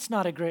you. That's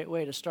not a great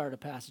way to start a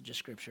passage of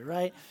Scripture,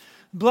 right?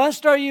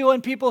 Blessed are you when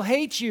people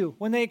hate you,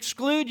 when they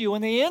exclude you,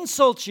 when they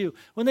insult you,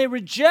 when they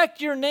reject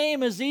your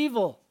name as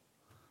evil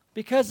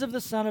because of the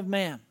Son of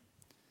Man.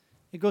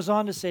 It goes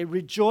on to say,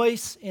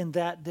 rejoice in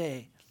that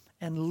day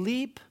and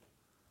leap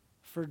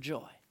for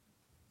joy.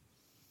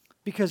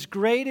 Because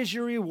great is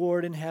your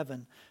reward in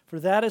heaven,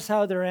 for that is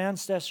how their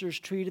ancestors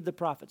treated the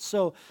prophets.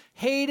 So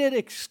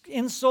hated,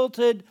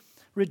 insulted,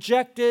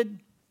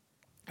 rejected,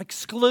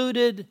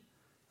 excluded.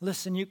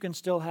 Listen, you can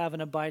still have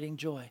an abiding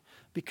joy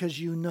because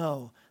you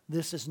know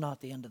this is not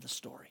the end of the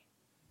story.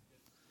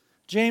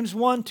 James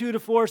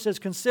 1:2-4 says,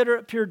 consider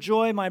it pure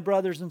joy, my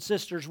brothers and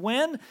sisters,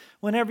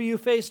 whenever you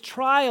face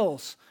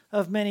trials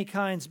of many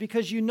kinds,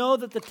 because you know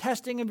that the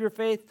testing of your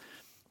faith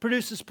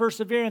produces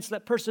perseverance.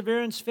 Let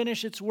perseverance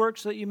finish its work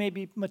so that you may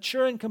be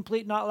mature and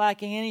complete, not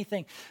lacking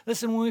anything.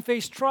 Listen, when we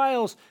face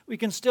trials, we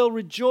can still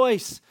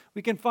rejoice.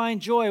 We can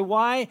find joy.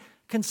 Why?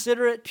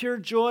 Consider it pure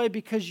joy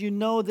because you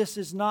know this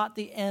is not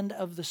the end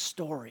of the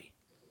story.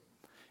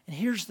 And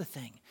here's the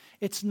thing.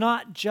 It's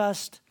not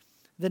just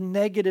the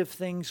negative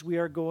things we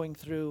are going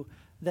through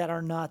that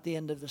are not the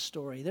end of the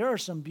story. There are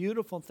some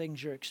beautiful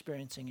things you're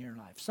experiencing in your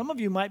life. Some of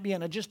you might be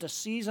in just a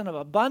season of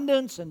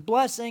abundance and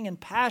blessing and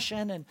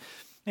passion, and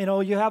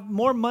you have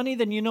more money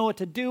than you know what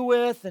to do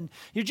with, and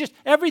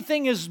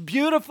everything is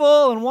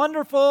beautiful and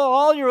wonderful.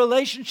 All your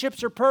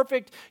relationships are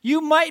perfect.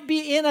 You might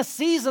be in a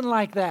season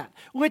like that,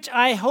 which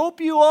I hope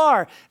you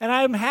are, and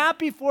I'm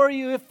happy for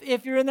you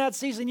if you're in that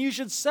season. You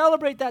should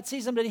celebrate that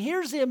season. But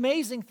here's the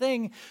amazing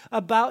thing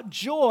about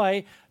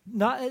joy,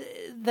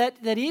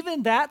 that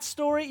even that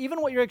story,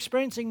 even what you're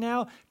experiencing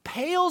now,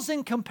 pales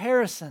in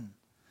comparison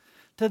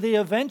to the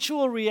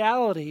eventual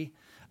reality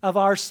of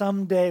our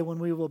someday when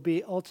we will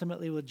be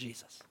ultimately with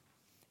Jesus.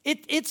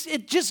 It's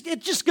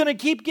just going to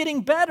keep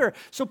getting better.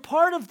 So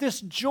part of this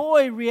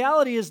joy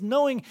reality is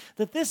knowing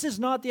that this is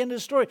not the end of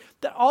the story.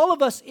 That all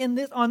of us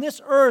on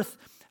this earth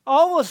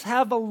always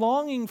have a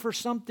longing for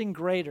something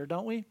greater,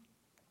 don't we?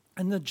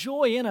 And the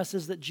joy in us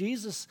is that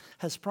Jesus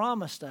has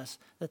promised us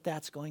that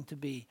that's going to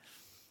be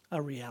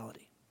a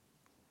reality.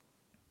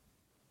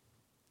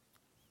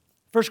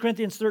 1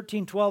 Corinthians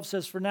 13:12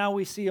 says, for now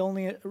we see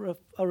only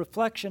a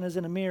reflection as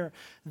in a mirror.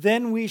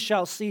 Then we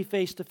shall see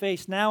face to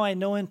face. Now I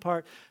know in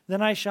part,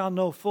 then I shall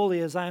know fully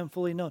as I am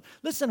fully known.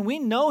 Listen, we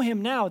know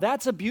him now.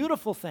 That's a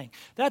beautiful thing.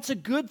 That's a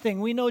good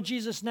thing. We know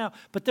Jesus now.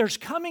 But there's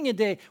coming a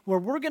day where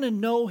we're going to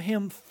know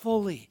him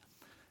fully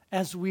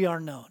as we are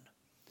known.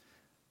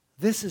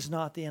 This is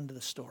not the end of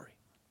the story.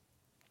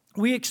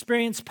 We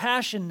experience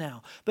passion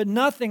now, but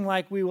nothing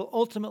like we will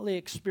ultimately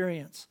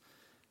experience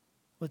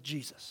with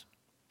Jesus.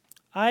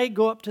 I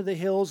go up to the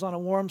hills on a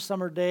warm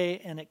summer day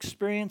and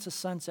experience a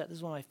sunset. This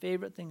is one of my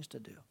favorite things to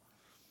do.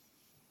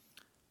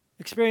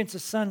 Experience a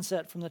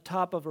sunset from the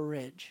top of a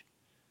ridge.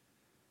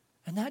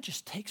 And that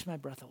just takes my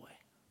breath away.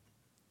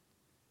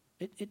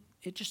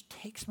 It just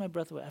takes my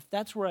breath away.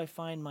 That's where I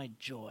find my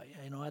joy.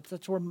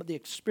 That's where the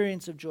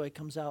experience of joy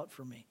comes out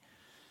for me.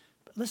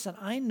 But listen,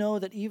 I know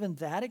that even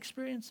that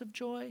experience of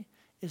joy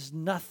is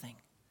nothing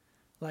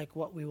like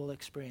what we will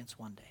experience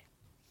one day.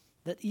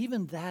 That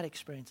even that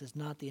experience is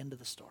not the end of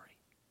the story.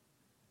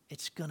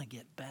 It's going to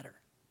get better.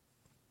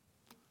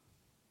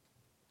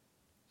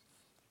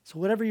 So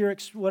whatever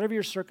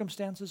your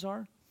circumstances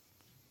are,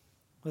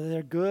 whether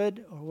they're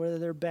good or whether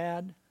they're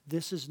bad,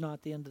 this is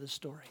not the end of the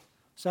story.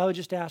 So I would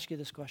just ask you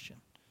this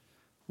question.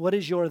 What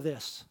is your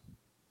this?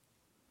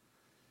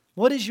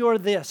 What is your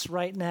this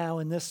right now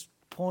in this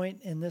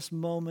point, in this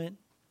moment,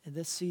 in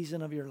this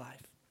season of your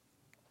life?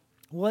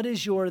 What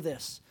is your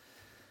this?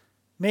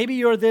 Maybe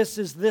your this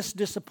is this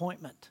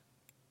disappointment.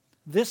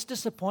 This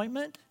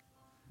disappointment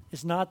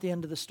is not the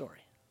end of the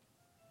story.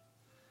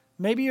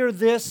 Maybe your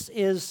this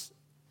is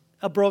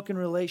a broken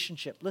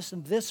relationship.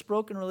 Listen, this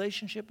broken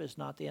relationship is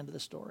not the end of the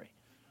story.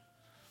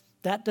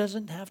 That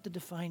doesn't have to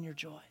define your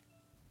joy.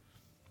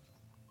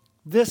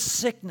 This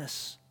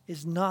sickness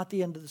is not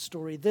the end of the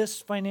story.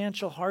 This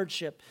financial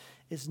hardship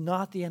is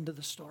not the end of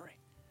the story.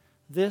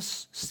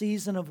 This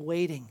season of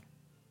waiting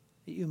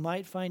that you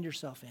might find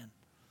yourself in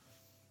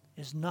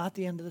is not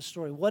the end of the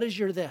story. What is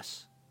your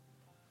this?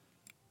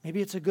 Maybe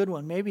it's a good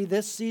one. Maybe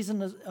this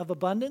season of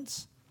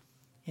abundance,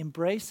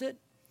 embrace it.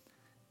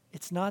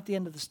 It's not the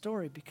end of the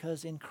story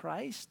because in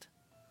Christ,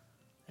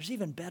 there's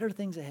even better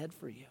things ahead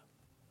for you.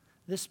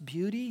 This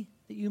beauty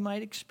that you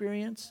might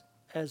experience,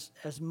 as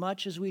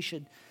much as we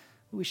should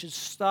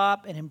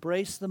stop and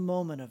embrace the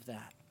moment of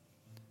that,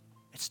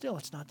 it's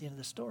not the end of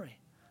the story.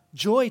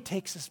 Joy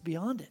takes us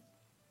beyond it.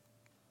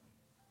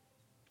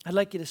 I'd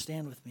like you to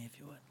stand with me if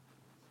you would.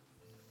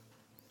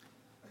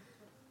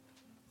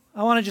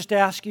 I want to just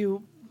ask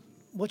you,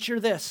 what's your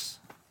this?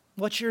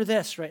 What's your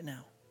this right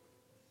now?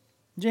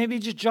 Maybe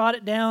just jot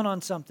it down on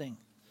something.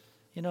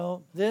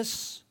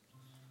 This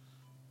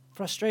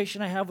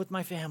frustration I have with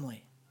my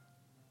family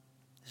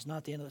is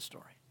not the end of the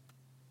story.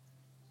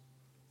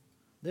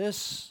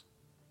 This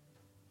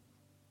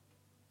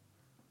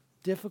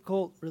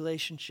difficult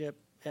relationship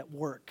at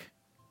work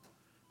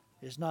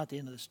is not the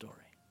end of the story.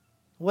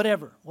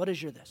 Whatever. What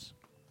is your this?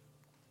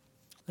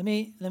 Let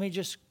me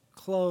just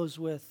close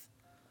with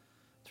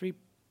 3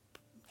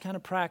 kind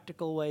of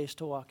practical ways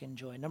to walk in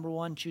joy. Number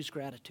 1, choose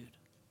gratitude.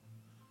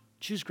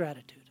 Choose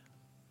gratitude.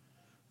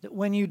 That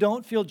when you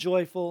don't feel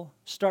joyful,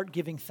 start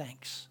giving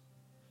thanks.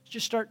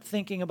 Just start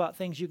thinking about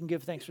things you can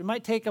give thanks for. It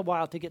might take a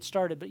while to get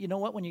started, but you know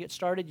what? When you get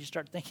started, you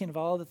start thinking of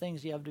all the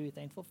things you have to be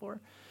thankful for.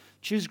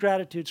 Choose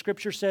gratitude.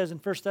 Scripture says in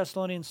 1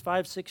 Thessalonians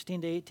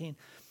 5:16-18,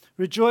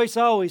 rejoice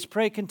always,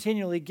 pray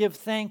continually, give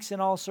thanks in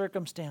all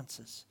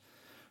circumstances.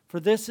 For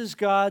this is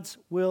God's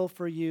will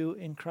for you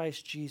in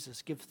Christ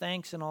Jesus. Give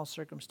thanks in all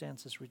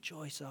circumstances.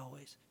 Rejoice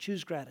always.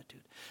 Choose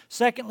gratitude.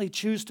 Secondly,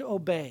 choose to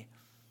obey.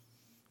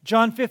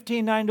 John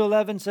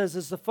 15:9-11 says,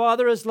 as the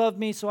Father has loved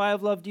me, so I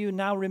have loved you.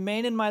 Now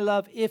remain in my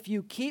love. If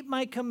you keep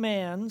my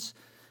commands,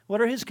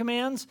 what are his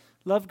commands?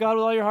 Love God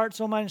with all your heart,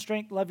 soul, mind, and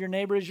strength. Love your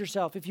neighbor as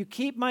yourself. If you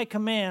keep my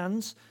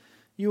commands,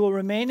 you will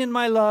remain in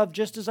my love,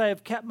 just as I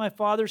have kept my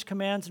Father's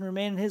commands and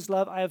remain in his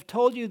love. I have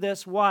told you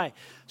this. Why?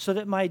 So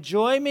that my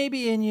joy may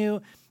be in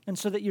you, and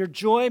so that your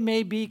joy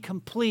may be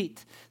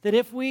complete. That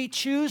if we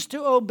choose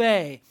to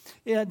obey,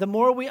 the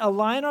more we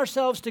align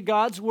ourselves to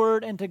God's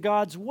word and to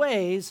God's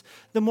ways,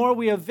 the more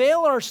we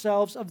avail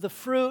ourselves of the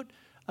fruit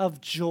of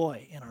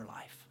joy in our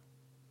life.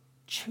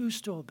 Choose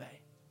to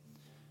obey.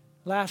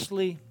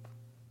 Lastly,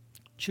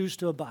 choose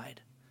to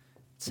abide.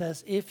 It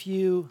says, if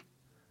you,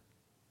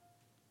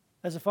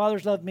 as the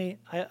Father's loved me,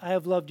 I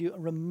have loved you.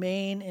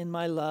 Remain in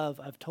my love.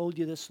 I've told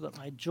you this so that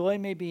my joy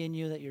may be in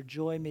you, that your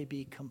joy may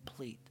be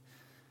complete.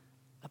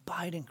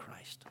 Abide in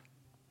Christ.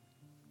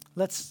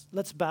 Let's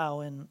bow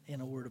in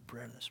a word of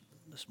prayer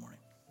this morning.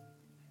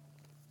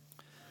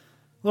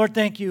 Lord,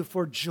 thank you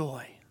for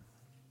joy.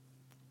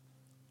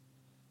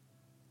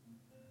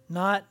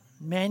 Not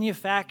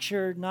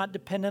manufactured, not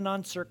dependent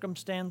on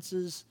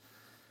circumstances.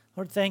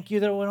 Lord, thank you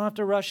that we don't have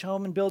to rush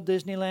home and build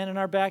Disneyland in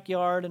our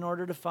backyard in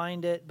order to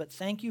find it, but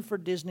thank you for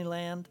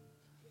Disneyland.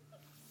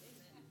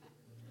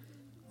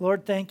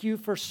 Lord, thank you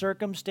for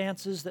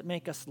circumstances that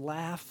make us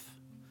laugh.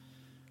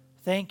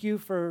 Thank you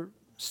for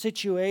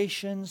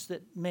situations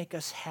that make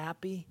us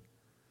happy.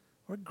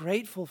 We're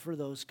grateful for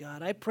those,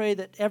 God. I pray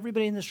that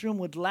everybody in this room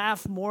would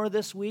laugh more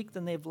this week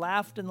than they've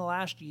laughed in the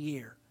last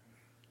year.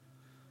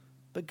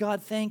 But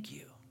God, thank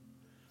you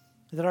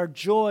that our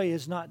joy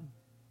is not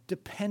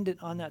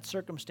dependent on that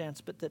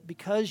circumstance, but that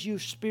because your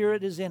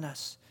Spirit is in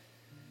us,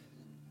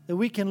 that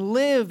we can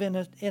live in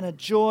a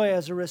joy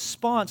as a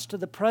response to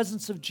the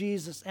presence of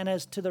Jesus and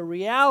as to the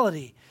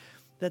reality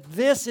that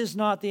this is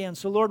not the end.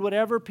 So Lord,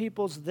 whatever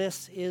people's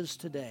this is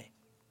today,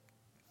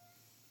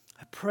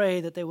 I pray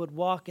that they would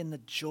walk in the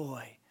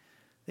joy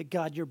that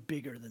God, you're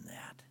bigger than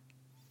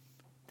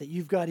that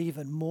you've got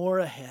even more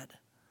ahead.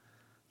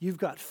 You've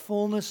got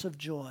fullness of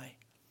joy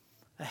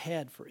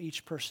ahead for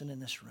each person in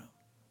this room.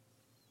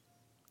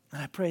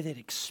 And I pray they'd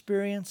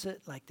experience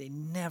it like they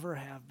never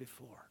have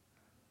before.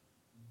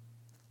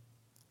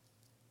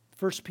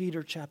 1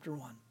 Peter chapter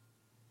 1.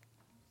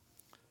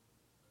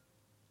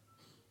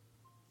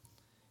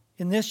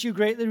 In this you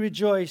greatly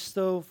rejoice,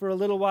 though for a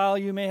little while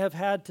you may have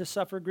had to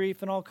suffer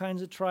grief and all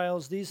kinds of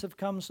trials. These have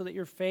come so that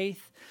your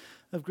faith,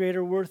 of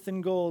greater worth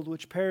than gold,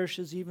 which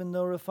perishes even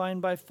though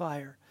refined by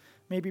fire,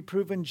 may be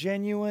proven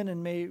genuine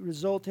and may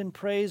result in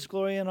praise,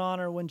 glory, and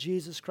honor when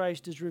Jesus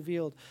Christ is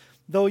revealed.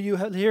 Though you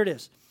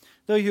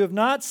have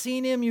not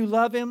seen him, you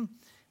love him.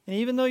 And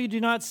even though you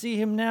do not see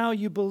him now,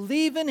 you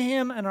believe in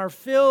him and are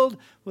filled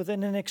with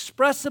an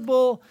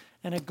inexpressible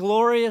and a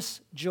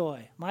glorious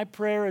joy. My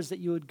prayer is that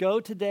you would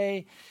go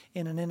today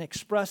in an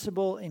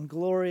inexpressible and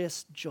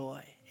glorious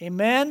joy.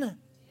 Amen?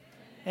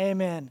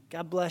 Amen.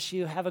 God bless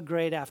you. Have a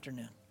great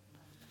afternoon.